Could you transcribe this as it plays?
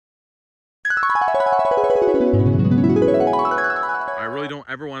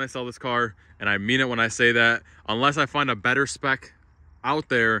ever want to sell this car, and I mean it when I say that, unless I find a better spec out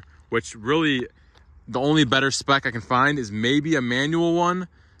there, which really the only better spec I can find is maybe a manual one.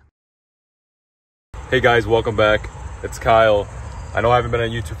 Hey guys, welcome back. It's Kyle. I know I haven't been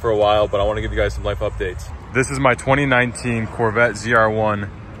on YouTube for a while, but I want to give you guys some life updates. This is my 2019 Corvette ZR1,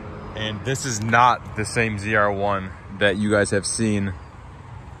 and this is not the same ZR1 that you guys have seen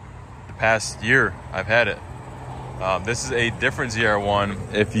the past year I've had it. This is a different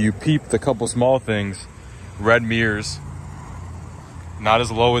ZR1. If you peep the couple small things, red mirrors, not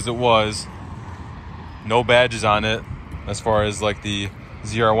as low as it was, no badges on it as far as like the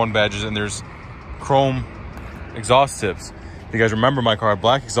ZR1 badges, and there's chrome exhaust tips. If you guys remember my car,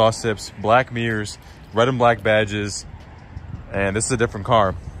 black exhaust tips, black mirrors, red and black badges, and this is a different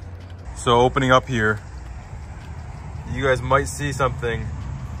car. So opening up here, you guys might see something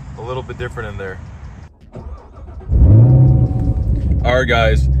a little bit different in there. All right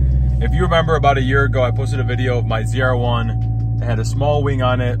guys, if you remember about a year ago, I posted a video of my ZR1. It had a small wing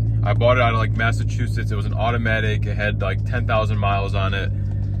on it. I bought it out of like Massachusetts. It was an automatic. It had like 10,000 miles on it.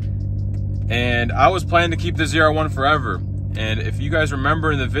 And I was planning to keep the ZR1 forever. And if you guys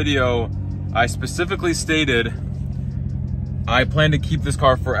remember in the video, I specifically stated I plan to keep this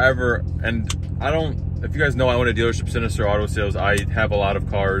car forever. And if you guys know, I own a dealership, Sinister Auto Sales. I have a lot of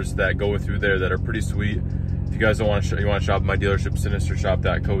cars that go through there that are pretty sweet. If you guys don't want to, you want to shop at my dealership,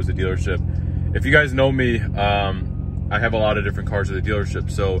 sinistershop.co is the dealership. If you guys know me, I have a lot of different cars at the dealership.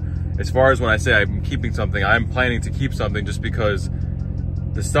 So as far as when I say I'm keeping something, I'm planning to keep something just because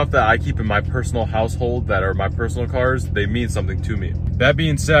the stuff that I keep in my personal household that are my personal cars, they mean something to me. That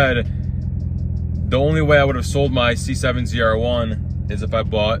being said, the only way I would have sold my C7 ZR1 is if I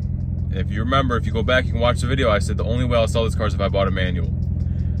bought, if you remember, if you go back, you can watch the video, I said the only way I'll sell this car is if I bought a manual.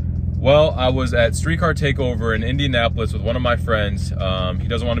 Well, I was at Streetcar Takeover in Indianapolis with one of my friends. He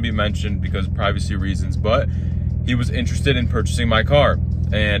doesn't want to be mentioned because of privacy reasons, but he was interested in purchasing my car.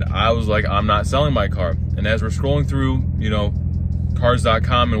 And I was like, I'm not selling my car. And as we're scrolling through, you know,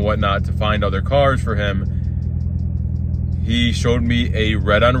 cars.com and whatnot to find other cars for him, he showed me a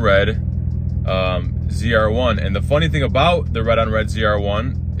red on red ZR1. And the funny thing about the red on red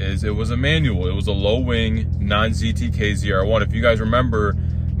ZR1 is it was a manual. It was a low wing, non-ZTK ZR1. If you guys remember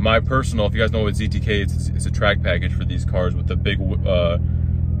my personal, if you guys know what ZTK is, it's a track package for these cars with the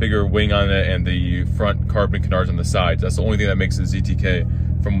bigger wing on it and the front carbon canards on the sides. That's the only thing that makes it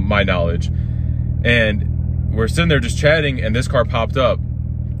ZTK from my knowledge. And we're sitting there just chatting and this car popped up.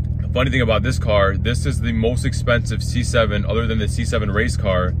 The funny thing about this car, this is the most expensive C7 other than the C7 race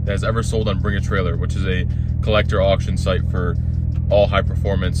car that has ever sold on Bring a Trailer, which is a collector auction site for all high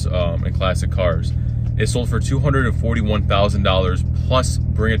performance and classic cars. It sold for $241,000 plus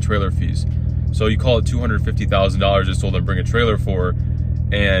Bring a Trailer fees. So you call it $250,000 it sold on Bring a Trailer for.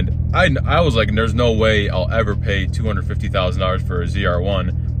 And I was like, there's no way I'll ever pay $250,000 for a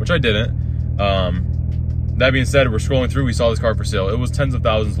ZR1, which I didn't. That being said, we're scrolling through, we saw this car for sale. It was tens of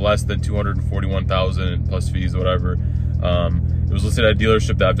thousands less than $241,000 plus fees, whatever. It was listed at a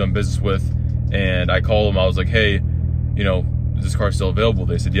dealership that I've done business with, and I called them. I was like, hey, you know, is this car still available?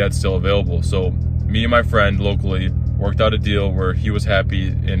 They said, yeah, it's still available. So me and my friend locally worked out a deal where he was happy,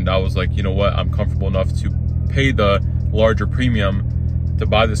 and I was like, you know what, I'm comfortable enough to pay the larger premium to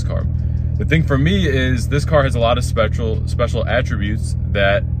buy this car. The thing for me is this car has a lot of special attributes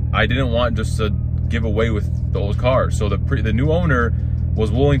that I didn't want just to give away with the old car. So the new owner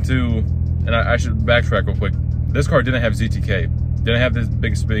was willing to, and I should backtrack real quick. This car didn't have ZTK, didn't have this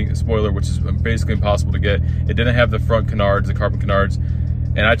big spoiler, which is basically impossible to get. It didn't have the front canards, the carbon canards.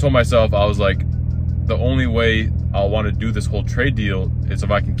 And I told myself, I was like, the only way I'll want to do this whole trade deal is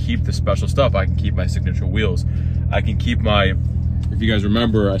if I can keep the special stuff. I can keep my signature wheels. I can keep my, if you guys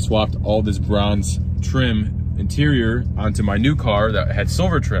remember, I swapped all this bronze trim interior onto my new car that had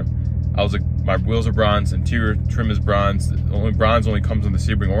silver trim. I was like, my wheels are bronze, interior trim is bronze. Bronze only comes in the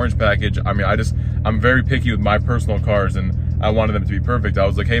Sebring orange package. I mean, I'm very picky with my personal cars, and I wanted them to be perfect. I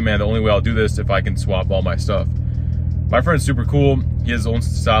was like, hey man, the only way I'll do this if I can swap all my stuff. My friend's super cool. He has his own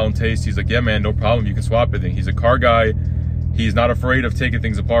style and taste. He's like, yeah man, no problem, you can swap everything. He's a car guy. He's not afraid of taking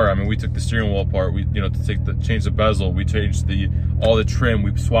things apart. I mean, we took the steering wheel apart. We, you know, to change the bezel. We changed all the trim.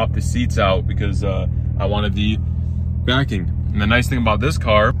 We swapped the seats out because I wanted the backing. And the nice thing about this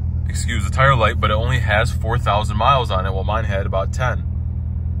car, excuse the tire light, but it only has 4,000 miles on it, while mine had about 10.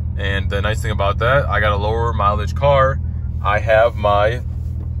 And the nice thing about that, I got a lower mileage car. I have my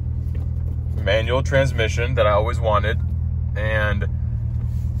manual transmission that I always wanted, and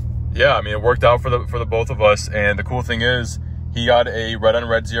yeah, I mean, it worked out for the both of us. And the cool thing is, he got a red on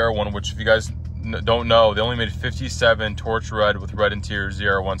red ZR1, which if you guys don't know, they only made 57 torch red with red interior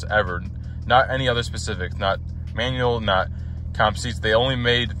ZR1s ever. Not any other specifics, not manual, not comp seats. They only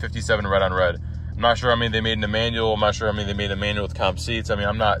made 57 red on red. I'm not sure how many they made in the manual. I'm not sure how many they made in the manual with comp seats. I mean,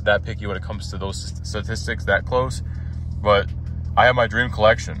 I'm not that picky when it comes to those statistics that close, but I have my dream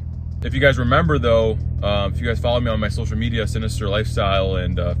collection. If you guys remember though, if you guys follow me on my social media, Sinister Lifestyle,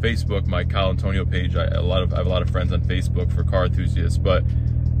 and Facebook, my Kyle Antonio page, I have a lot of friends on Facebook for car enthusiasts, but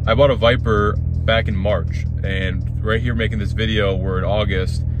I bought a Viper back in March, and right here making this video, we're in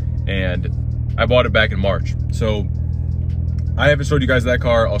August, and I bought it back in March. So I haven't showed you guys that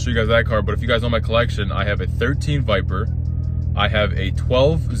car. I'll show you guys that car, but if you guys know my collection, I have a 13 Viper, I have a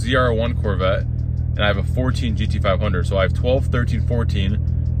 12 ZR1 Corvette, and I have a 14 GT500. So I have 12, 13,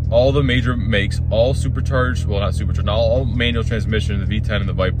 14, all the major makes, all supercharged, well, not supercharged, all manual transmission, the V10 and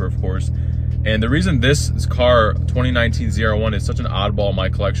the Viper, of course. And the reason this car, 2019 ZR1, is such an oddball in my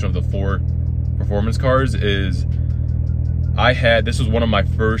collection of the 4 performance cars is this was one of my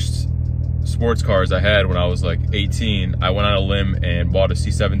first sports cars I had when I was like 18. I went on a limb and bought a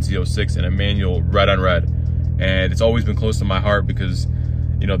C7 Z06 in a manual, red on red. And it's always been close to my heart because,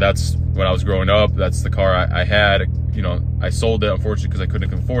 you know, that's when I was growing up. That's the car I had. You know, I sold it, unfortunately, because I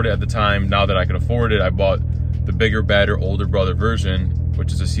couldn't afford it at the time. Now that I can afford it, I bought the bigger, badder, older brother version,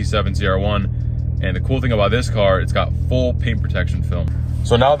 which is a C7 ZR1. And the cool thing about this car, it's got full paint protection film.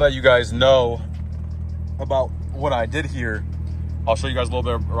 So now that you guys know about what I did here, I'll show you guys a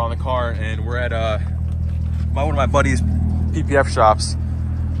little bit around the car. And we're at one of my buddy's PPF shops.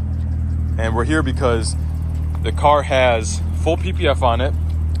 And we're here because the car has full PPF on it.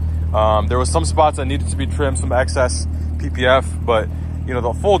 There was some spots that needed to be trimmed, some excess PPF, but you know,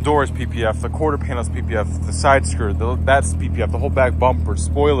 the full door is PPF, the quarter panel is PPF, the side skirt, that's PPF, the whole back bumper,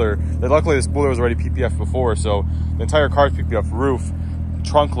 spoiler. Luckily the spoiler was already PPF before, so the entire car is PPF. Roof,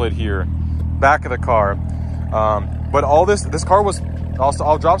 trunk lid here, back of the car. But all this car was,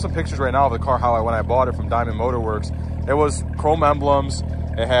 I'll drop some pictures right now of the car, when I bought it from Diamond Motor Works. It was chrome emblems,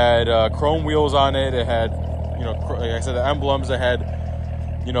 it had chrome wheels on it, it had, you know, like I said, the emblems, it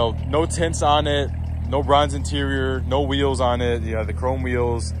had, you know, no tints on it, no bronze interior, no wheels on it, you know, the chrome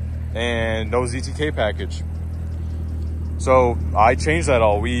wheels, and no ZTK package. So I changed that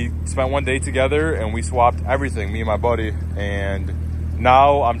all. We spent one day together and we swapped everything, me and my buddy, and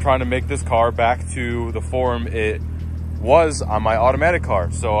now I'm trying to make this car back to the form it was on my automatic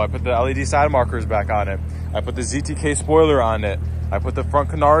car. So I put the LED side markers back on it, I put the ZTK spoiler on it, I put the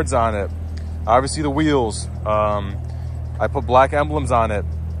front canards on it, obviously the wheels, I put black emblems on it.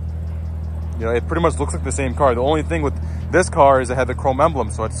 You know, it pretty much looks like the same car. The only thing with this car is it had the chrome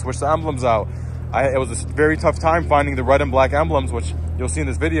emblems, so I had to switch the emblems out. It was a very tough time finding the red and black emblems, which you'll see in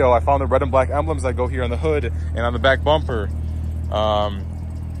this video. I found the red and black emblems that go here on the hood and on the back bumper.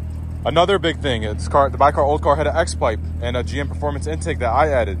 Another big thing, my old car had an X-pipe and a GM Performance intake that I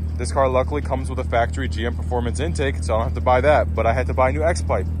added. This car luckily comes with a factory GM Performance intake, so I don't have to buy that, but I had to buy a new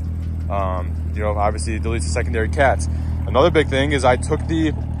X-pipe. You know, obviously it deletes the secondary cats. Another big thing is I took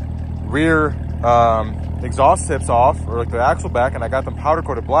the rear exhaust tips off, or like the axle back, and I got them powder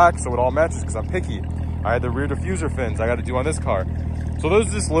coated black so it all matches because I'm picky. I had the rear diffuser fins I got to do on this car. So those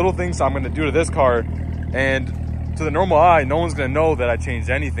are just little things I'm going to do to this car, and to the normal eye, no one's going to know that I changed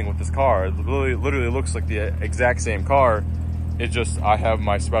anything with this car. It literally looks like the exact same car. It just, I have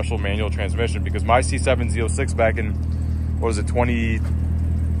my special manual transmission because my C7 Z06 back in, what was it,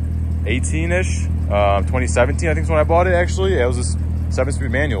 2018-ish? 2017, I think is when I bought it actually. It was a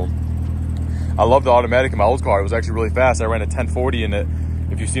 7-speed manual. I love the automatic in my old car. It was actually really fast. I ran a 1040 in it.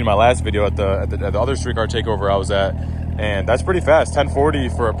 If you've seen my last video at the other street car takeover I was at, and that's pretty fast. 1040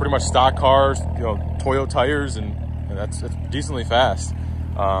 for a pretty much stock car, you know, Toyo tires, and it's decently fast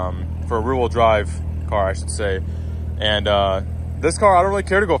for a rear-wheel drive car, I should say. And this car, I don't really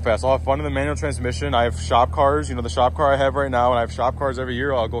care to go fast. I'll have fun in the manual transmission. I have shop cars, you know, the shop car I have right now, and I have shop cars every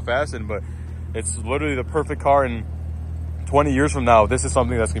year I'll go fast in, but it's literally the perfect car. And 20 years from now, this is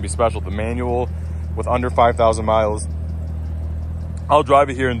something that's gonna be special. The manual with under 5,000 miles. I'll drive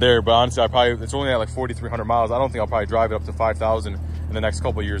it here and there, but honestly, it's only at like 4,300 miles. I don't think I'll probably drive it up to 5,000 in the next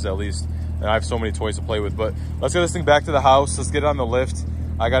couple of years at least. And I have so many toys to play with. But let's get this thing back to the house. Let's get it on the lift.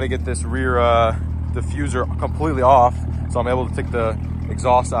 I got to get this rear diffuser completely off, so I'm able to take the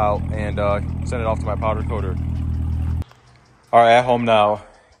exhaust out and send it off to my powder coater. All right, at home now.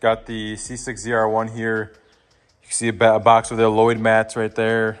 Got the C6 ZR1 here. You can see a box with their Lloyd mats right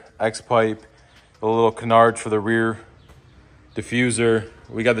there, X-pipe, a little canard for the rear diffuser.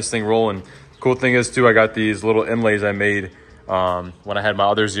 We got this thing rolling. Cool thing is too, I got these little inlays I made when I had my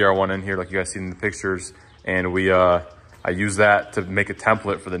other ZR1 in here, like you guys see in the pictures, and I used that to make a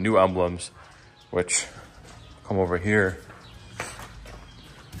template for the new emblems. which, come over here.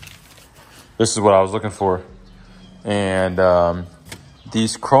 This is what I was looking for. And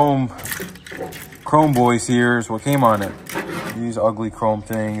these chrome boys here is what came on it. These ugly chrome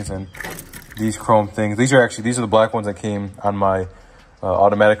things and these chrome things. These are the black ones that came on my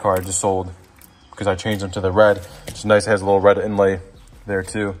automatic car I just sold because I changed them to the red. It's nice, it has a little red inlay there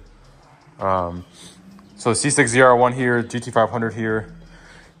too. So the C6 ZR1 here, GT500 here.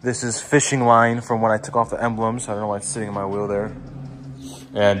 This is fishing line from when I took off the emblems. I don't know why it's sitting in my wheel there.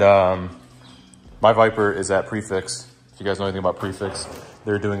 And my Viper is at Prefix. If you guys know anything about Prefix,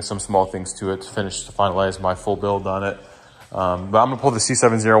 they're doing some small things to it to finalize my full build on it. But I'm gonna pull the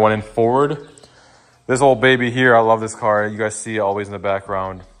C701 in forward. This old baby here, I love this car. You guys see it always in the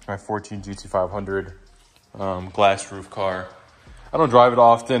background. My 14 GT500 glass roof car. I don't drive it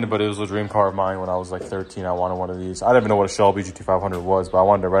often, but it was a dream car of mine when I was like 13. I wanted one of these. I didn't even know what a Shelby GT500 was, but I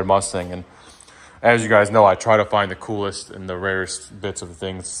wanted a red Mustang. And as you guys know, I try to find the coolest and the rarest bits of the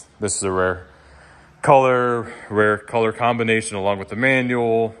things. This is a rare color combination along with the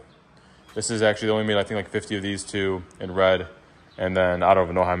manual. This is actually, they only made, I think, like 50 of these too in red. And then I don't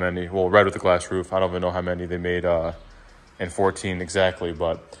even know how many, well, red with the glass roof. I don't even know how many they made in 14 exactly,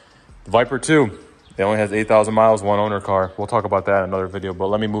 but the Viper 2, it only has 8,000 miles, one owner car. We'll talk about that in another video, but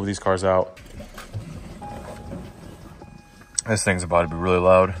let me move these cars out. This thing's about to be really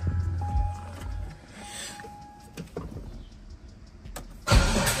loud.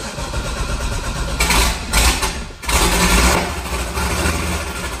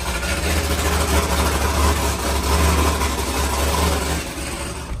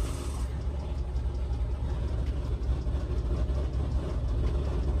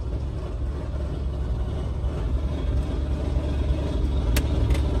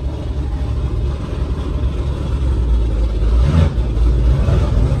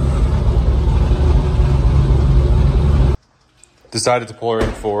 Decided to pull her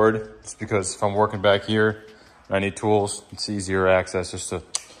in forward just because if I'm working back here and I need tools, it's easier access just to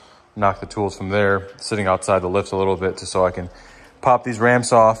knock the tools from there, sitting outside the lift a little bit just so I can pop these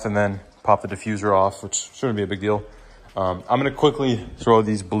ramps off and then pop the diffuser off, which shouldn't be a big deal. I'm gonna quickly throw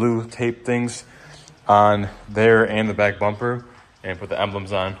these blue tape things on there and the back bumper and put the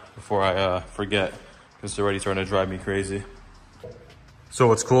emblems on before I forget, because it's already starting to drive me crazy. So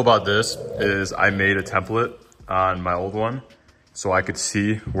what's cool about this is I made a template on my old one so I could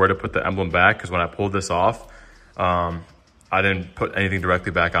see where to put the emblem back, because when I pulled this off, I didn't put anything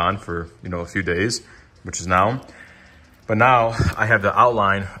directly back on for, a few days, which is now. But now I have the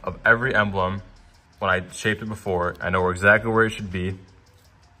outline of every emblem when I shaped it before. I know exactly where it should be,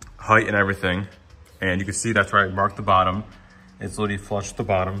 height and everything. And you can see that's where I marked the bottom. It's literally flush with the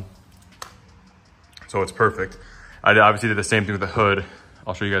bottom. So it's perfect. I obviously did the same thing with the hood.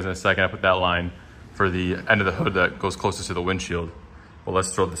 I'll show you guys in a second. I put that line for the end of the hood that goes closest to the windshield. Well,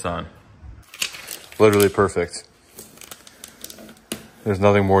 let's throw this on. Literally perfect. There's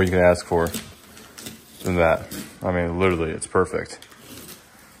nothing more you can ask for than that. I mean, literally, it's perfect.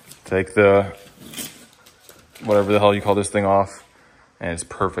 Take the, whatever the hell you call this thing off, and it's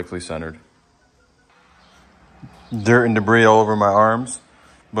perfectly centered. Dirt and debris all over my arms,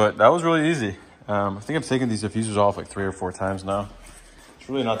 but that was really easy. I think I've taken these diffusers off like 3 or 4 times now. It's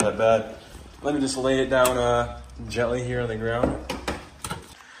really not that bad. Let me just lay it down gently here on the ground.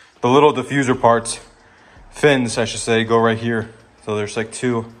 The little diffuser parts, fins I should say, go right here. So there's like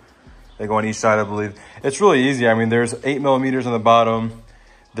 2. They go on each side, I believe. It's really easy. I mean, there's 8mm on the bottom.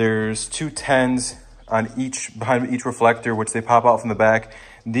 There's 2 10s on behind each reflector, which they pop out from the back.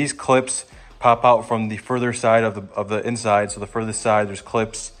 These clips pop out from the further side of the inside. So the furthest side, there's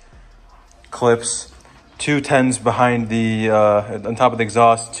clips, 2 10s behind the, on top of the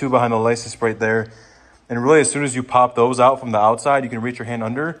exhaust, 2 behind the license plate there. And really, as soon as you pop those out from the outside, you can reach your hand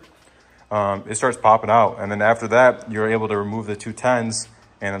under, it starts popping out. And then after that, you're able to remove the 2 10s,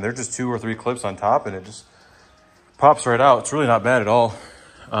 and they're just 2 or 3 clips on top, and it just pops right out. It's really not bad at all.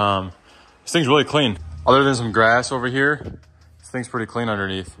 This thing's really clean. Other than some grass over here, this thing's pretty clean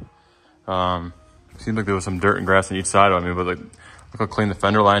underneath. Seems like there was some dirt and grass on each side of me, but like, look how clean the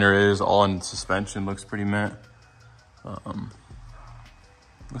fender liner is. All in suspension, looks pretty mint.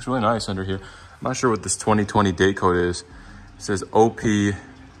 Looks really nice under here. I'm not sure what this 2020 date code is. It says OP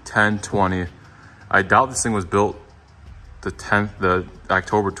 1020. I doubt this thing was built the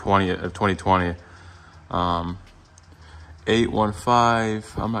October 20th of 2020.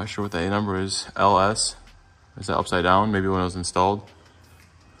 815, I'm not sure what that number is. LS, is that upside down? Maybe when it was installed.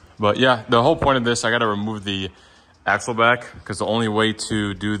 But yeah, the whole point of this, I gotta remove the axle back, because the only way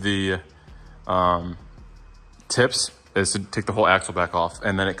to do the tips is to take the whole axle back off,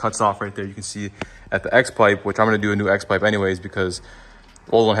 and then it cuts off right there. You can see at the X pipe, which I'm going to do a new X pipe anyways, because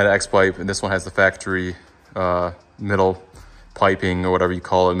the old one had an X pipe and this one has the factory middle piping, or whatever you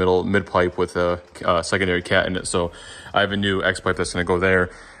call it, mid pipe with a secondary cat in it. So I have a new X pipe that's going to go there.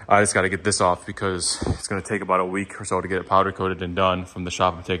 I just got to get this off because it's going to take about a week or so to get it powder coated and done from the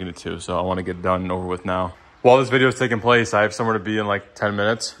shop I'm taking it to. So I want to get it done and over with now. While this video is taking place, I have somewhere to be in like 10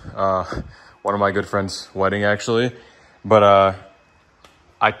 minutes. One of my good friends' wedding actually. But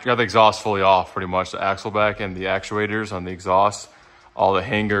I got the exhaust fully off pretty much. The axle back and the actuators on the exhaust, all the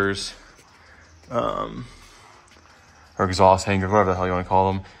hangers, or exhaust hangers, whatever the hell you want to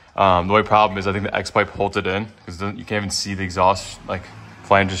call them. The only problem is I think the X pipe holds it in because you can't even see the exhaust like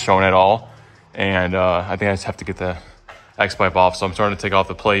flanges showing at all. And I think I just have to get the X pipe off. So I'm starting to take off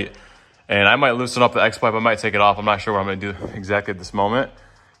the plate, and I might loosen up the X pipe. I might take it off. I'm not sure what I'm going to do exactly at this moment,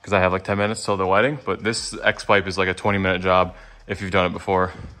 because I have like 10 minutes till the wedding. But this X pipe is like a 20-minute job if you've done it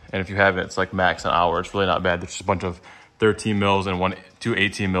before. And if you haven't, it's like max an hour. It's really not bad. There's just a bunch of 13 mils and two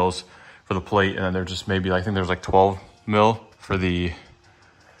 18 mils for the plate. And then there's just maybe, I think there's like 12 mil for the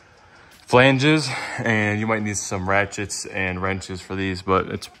flanges. And you might need some ratchets and wrenches for these, but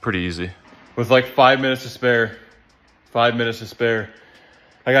it's pretty easy. With like 5 minutes to spare,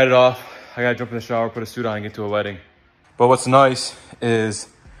 I got it off. I got to jump in the shower, put a suit on, and get to a wedding. But what's nice is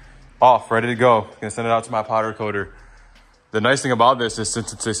off, ready to go. Gonna send it out to my powder coater. The nice thing about this is,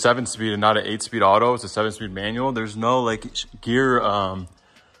 since it's a 7-speed and not an 8-speed auto, it's a 7-speed manual. There's no like gear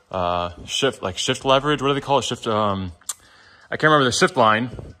shift leverage. What do they call it? Shift. I can't remember the shift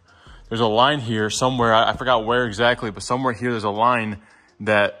line. There's a line here somewhere. I forgot where exactly, but somewhere here there's a line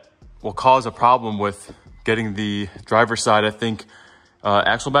that will cause a problem with getting the driver's side, I think,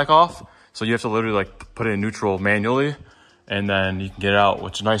 axle back off. So you have to literally like put it in neutral manually, and then you can get it out.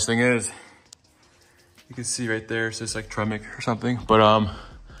 Which the nice thing is, you can see right there, it says like Tremec or something, but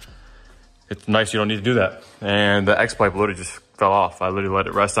it's nice you don't need to do that. And the X pipe literally just fell off. I literally let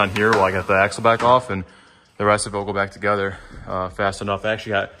it rest on here while I got the axle back off, and the rest of it will go back together fast enough. I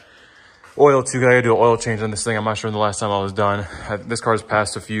actually got oil too. I gotta do an oil change on this thing. I'm not sure when the last time I was done. This car's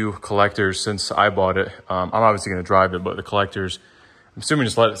passed a few collectors since I bought it. I'm obviously gonna drive it, but the collectors, I'm assuming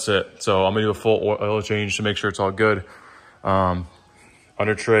just let it sit. So I'm gonna do a full oil change to make sure it's all good.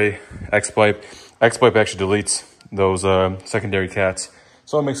 Under tray, X pipe actually deletes those secondary cats,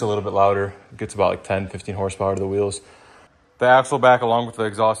 so it makes it a little bit louder. It gets about like 10-15 horsepower to the wheels. The axle back along with the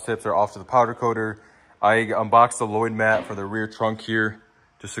exhaust tips are off to the powder coater. I unboxed the Lloyd mat for the rear trunk here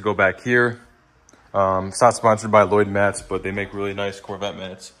just to go back here. It's not sponsored by Lloyd mats, but they make really nice Corvette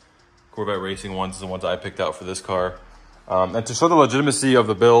mats. Corvette racing ones is the ones I picked out for this car. And to show the legitimacy of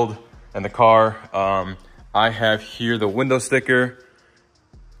the build and the car, I have here the window sticker,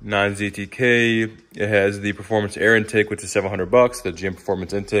 non-ZTK. It has the performance air intake, which is $700, the GM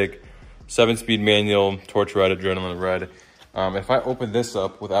performance intake, 7-speed manual, torch red, adrenaline red. If I open this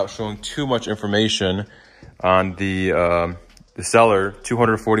up without showing too much information on the seller,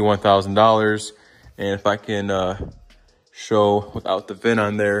 $241,000. And if I can show without the VIN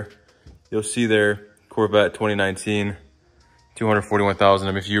on there, you'll see there, Corvette 2019. 241,000.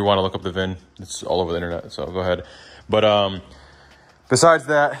 I mean, if you want to look up the VIN, it's all over the internet, so go ahead. But besides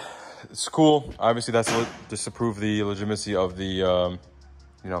that, it's cool. Obviously, that's just to prove the legitimacy of the,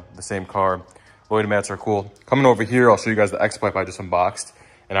 you know, the same car. Lloyd mats are cool. Coming over here, I'll show you guys the X pipe I just unboxed,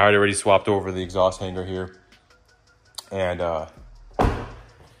 and I already swapped over the exhaust hanger here. And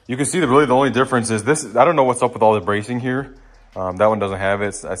you can see that really the only difference is this. I don't know what's up with all the bracing here. That one doesn't have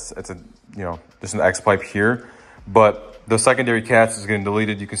it. It's a, you know, just an X pipe here, but the secondary cats is getting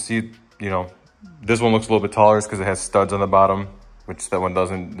deleted. You can see, you know, this one looks a little bit taller because it has studs on the bottom, which that one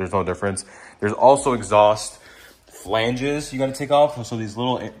doesn't. There's no difference. There's also exhaust flanges you got to take off. So these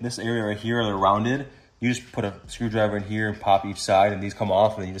little, this area right here, they're rounded. You just put a screwdriver in here and pop each side, and these come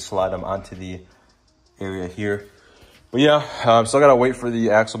off, and then you just slide them onto the area here. But yeah, still gotta wait for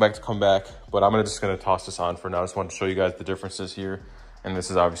the axle back to come back, but I'm just gonna toss this on for now. I just wanted to show you guys the differences here. And this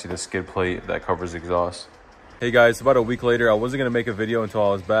is obviously the skid plate that covers the exhaust. Hey guys, about a week later, I wasn't gonna make a video until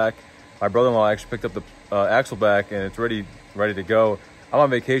I was back. My brother-in-law actually picked up the axle back, and it's ready to go. I'm on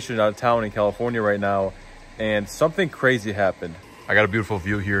vacation out of town in California right now, and something crazy happened. I got a beautiful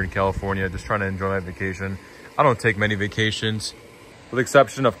view here in California, just trying to enjoy my vacation. I don't take many vacations. With the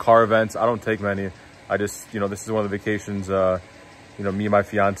exception of car events, I don't take many. I just, you know, this is one of the vacations, you know, me and my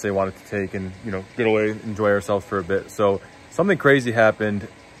fiance wanted to take and, you know, get away, enjoy ourselves for a bit. So something crazy happened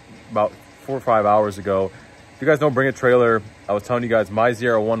about 4 or 5 hours ago. If you guys don't Bring a Trailer, I was telling you guys my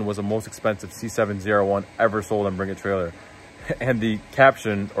ZR1 was the most expensive C7 ZR1 ever sold on Bring a Trailer. And the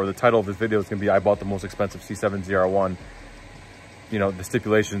caption or the title of this video is gonna be, I bought the most expensive C7 ZR1. You know, the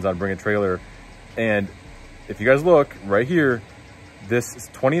stipulations on Bring a Trailer. And if you guys look right here, this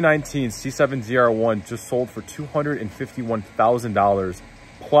 2019 C7 ZR1 just sold for $251,000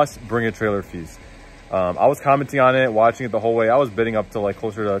 plus Bring a Trailer fees. I was commenting on it, watching it the whole way. I was bidding up to like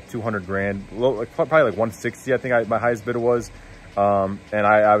closer to 200 grand, probably like 160. I think my highest bid was. And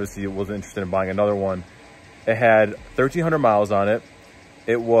I obviously wasn't interested in buying another one. It had 1,300 miles on it.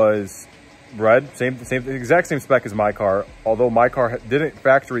 It was red, exact same spec as my car. Although my car didn't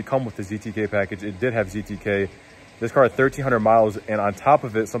factory come with the ZTK package, it did have ZTK. This car had 1,300 miles, and on top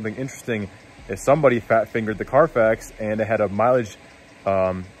of it, something interesting is somebody fat fingered the Carfax, and it had a mileage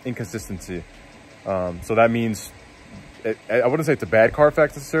inconsistency. So that means, I wouldn't say it's a bad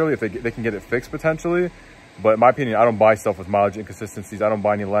Carfax necessarily, if they can get it fixed potentially. But in my opinion, I don't buy stuff with mileage inconsistencies. I don't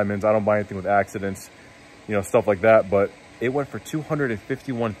buy any lemons. I don't buy anything with accidents, you know, stuff like that. But it went for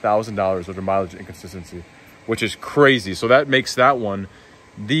 $251,000 with a mileage inconsistency, which is crazy. So that makes that one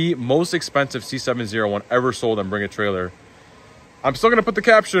the most expensive C701 ever sold on Bring a Trailer. I'm still gonna put the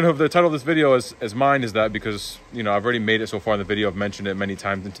caption of the title of this video as mine is that, because, you know, I've already made it so far in the video. I've mentioned it many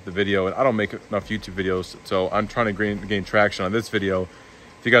times into the video, and I don't make enough YouTube videos, so I'm trying to gain traction on this video.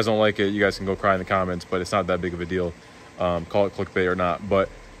 If you guys don't like it, you guys can go cry in the comments, but it's not that big of a deal. Call it clickbait or not, but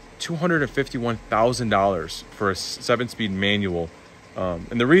 $251,000 for a 7-speed manual.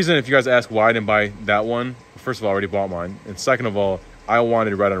 And the reason, if you guys ask why I didn't buy that one, first of all, I already bought mine, and second of all, I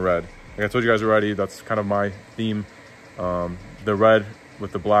wanted red on red. Like I told you guys already, that's kind of my theme. The red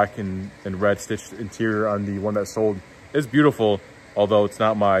with the black and red stitched interior on the one that sold is beautiful, although it's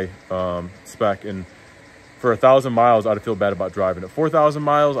not my spec. And for 1,000 miles, I'd feel bad about driving it. 4,000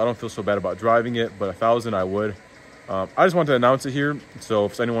 miles, I don't feel so bad about driving it, but 1,000 I would. I just wanted to announce it here, so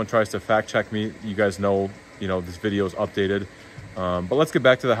if anyone tries to fact check me, you guys know, this video is updated. But let's get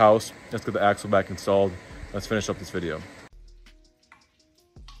back to the house. Let's get the axle back installed. Let's finish up this video.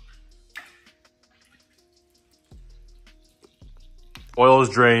 Oil is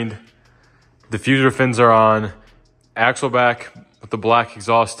drained, diffuser fins are on, axle back with the black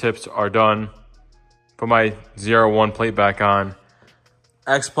exhaust tips are done. Put my ZR1 plate back on.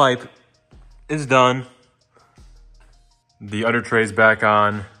 X-pipe is done. The under tray's back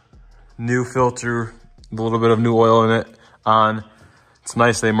on. New filter, a little bit of new oil in it on. It's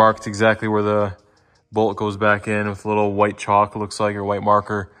nice they marked exactly where the bolt goes back in with a little white chalk, it looks like, or white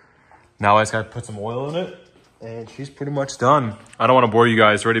marker. Now I just gotta put some oil in it, and she's pretty much done. I don't want to bore you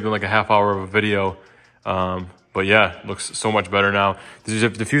guys. It's already been like a half hour of a video. But yeah, it looks so much better now. These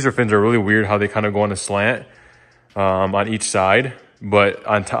diffuser fins are really weird how they kind of go on a slant on each side. But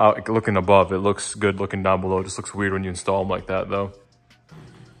on top, looking above, it looks good. Looking down below, it just looks weird when you install them like that though.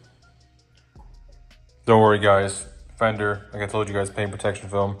 Don't worry guys, fender, like I told you guys, paint protection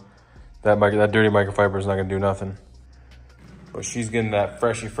film. That dirty microfiber is not gonna do nothing. But she's getting that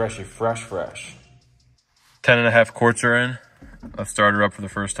fresh. 10.5 quarts are in. Let's start her up for the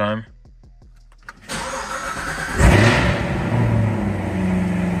first time.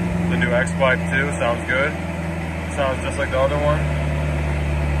 The new X-pipe too, sounds good. Sounds just like the other one.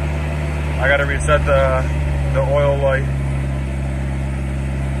 I gotta reset the oil light.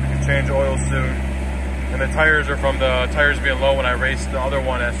 I can change oil soon. And the tires are from the tires being low when I raced the other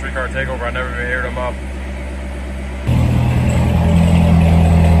one at Streetcar Takeover. I never even aired them up.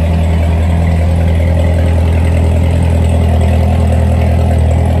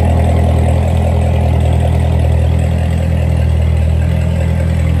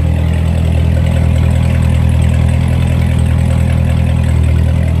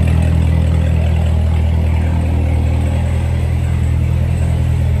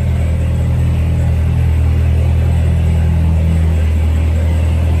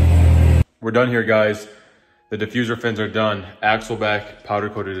 We're done here, guys. The diffuser fins are done. Axle back powder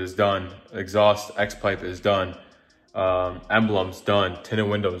coated is done. Exhaust X-pipe is done. Emblems done. Tinted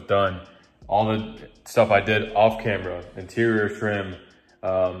windows done. All the stuff I did off camera. Interior trim.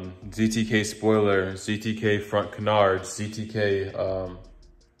 ZTK spoiler. ZTK front canards. ZTK,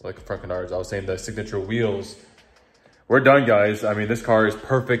 like front canards. I was saying the signature wheels. We're done, guys. I mean, this car is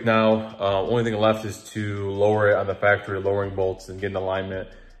perfect now. Only thing left is to lower it on the factory, lowering bolts and getting alignment.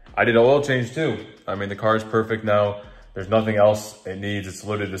 I did an oil change too. I mean, the car is perfect now. There's nothing else it needs. It's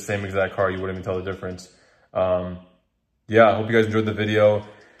literally the same exact car. You wouldn't even tell the difference. Yeah, I hope you guys enjoyed the video.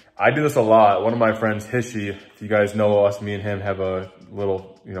 I do this a lot. One of my friends, Hishi, if you guys know us, me and him have a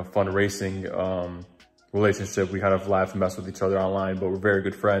little, fun racing relationship. We kind of laugh and mess with each other online, but we're very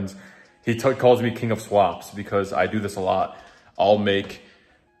good friends. He calls me king of swaps because I do this a lot. I'll make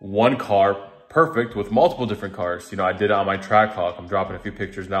one car perfect with multiple different cars. You know, I did it on my Trackhawk. I'm dropping a few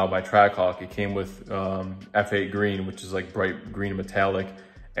pictures now of my Trackhawk. It came with F8 green, which is like bright green metallic.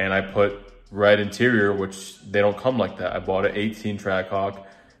 And I put red interior, which they don't come like that. I bought an 18 Trackhawk,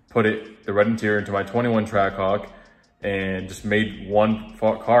 put the red interior into my 21 Trackhawk, and just made one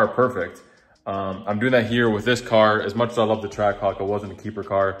car perfect. I'm doing that here with this car. As much as I love the Trackhawk, it wasn't a keeper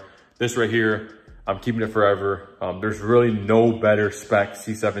car. This right here, I'm keeping it forever. There's really no better spec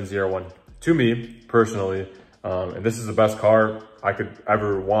C7 ZR1 to me personally. And this is the best car I could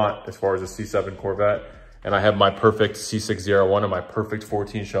ever want as far as a C7 Corvette. And I have my perfect C6 ZR1 and my perfect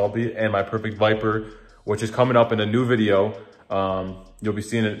 14 Shelby and my perfect Viper, which is coming up in a new video. You'll be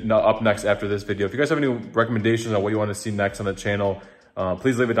seeing it up next after this video. If you guys have any recommendations on what you want to see next on the channel,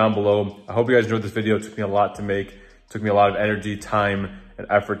 please leave it down below. I hope you guys enjoyed this video. It took me a lot to make. It took me a lot of energy, time, and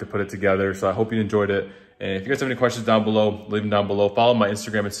effort to put it together. So I hope you enjoyed it. And if you guys have any questions down below, leave them down below. Follow my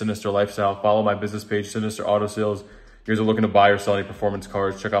Instagram at Sinister Lifestyle. Follow my business page, Sinister Auto Sales. If you guys are looking to buy or sell any performance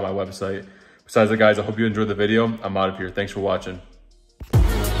cars, check out my website. Besides that, guys, I hope you enjoyed the video. I'm out of here. Thanks for watching.